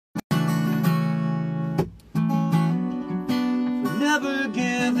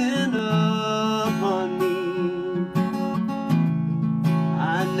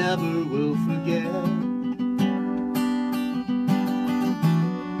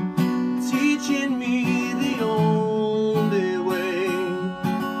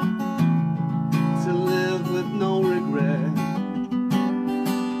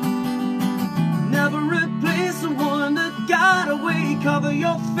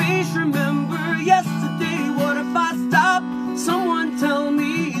face. Remember yesterday. What if I stop? Someone tell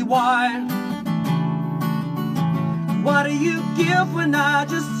me why. What do you give when I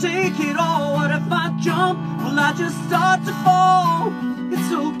just take it all? What if I jump? Will I just start to fall?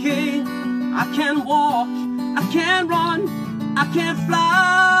 It's okay, I can walk, I can run, I can fly.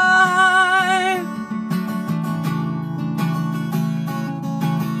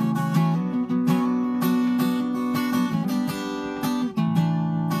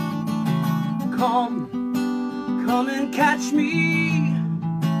 Come and catch me,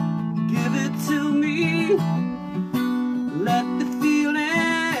 give it to me. Let the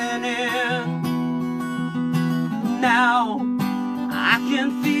feeling in. Now I can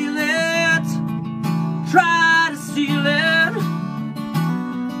feel it. Try to steal it.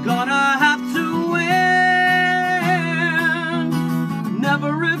 Gonna have to win.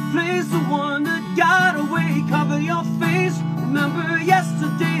 Never replace the one that got away. Cover your face. Remember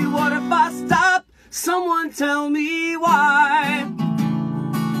yesterday. What if I stop? Someone tell me why.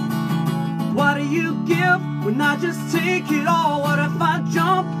 What do you give when I just take it all? What if I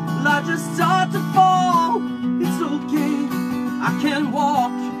jump? Will I just start to fall? It's okay, I can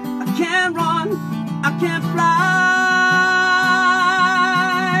walk, I can run, I can fly.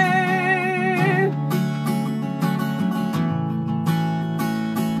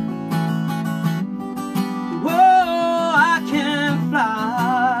 Whoa, I can fly.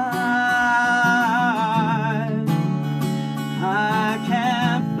 I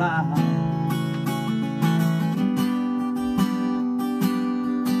can fly.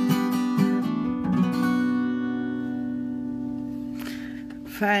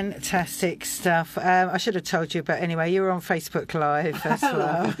 Fantastic stuff. I should have told you, but anyway, you were on Facebook Live as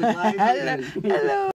well. Hello. Hello.